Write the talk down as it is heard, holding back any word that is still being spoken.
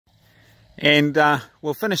And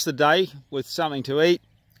we'll finish the day with something to eat,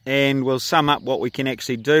 and we'll sum up what we can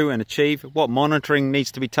actually do and achieve, what monitoring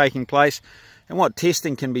needs to be taking place, and what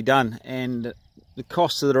testing can be done, and the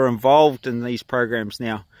costs that are involved in these programs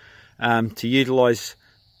now to utilise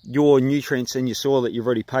your nutrients in your soil that you've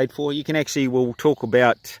already paid for. We'll talk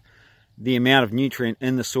about the amount of nutrient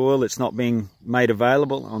in the soil that's not being made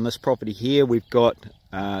available. On this property here, we've got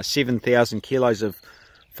 7,000 kilos of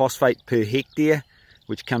phosphate per hectare,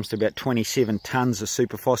 which comes to about 27 tonnes of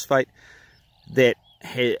superphosphate that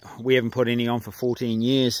we haven't put any on for 14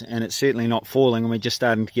 years, and it's certainly not falling, and we're just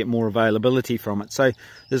starting to get more availability from it. So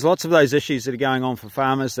there's lots of those issues that are going on for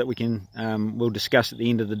farmers that we'll discuss at the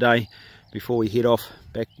end of the day before we head off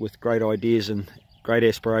back with great ideas and great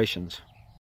aspirations.